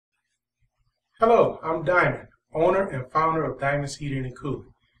Hello, I'm Diamond, owner and founder of Diamond's Heating and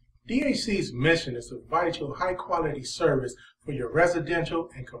Cooling. DHC's mission is to provide you high-quality service for your residential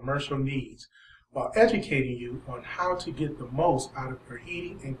and commercial needs, while educating you on how to get the most out of your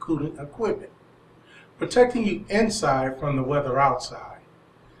heating and cooling equipment, protecting you inside from the weather outside.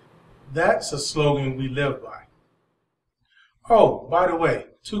 That's a slogan we live by. Oh, by the way,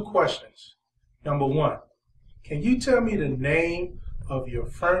 2 questions. Number 1, can you tell me the name of your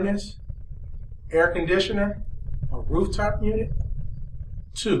furnace, air conditioner, or rooftop unit?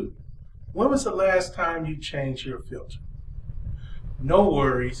 2, when was the last time you changed your filter? No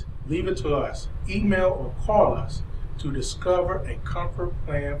worries, leave it to us. Email or call us to discover a comfort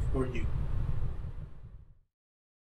plan for you.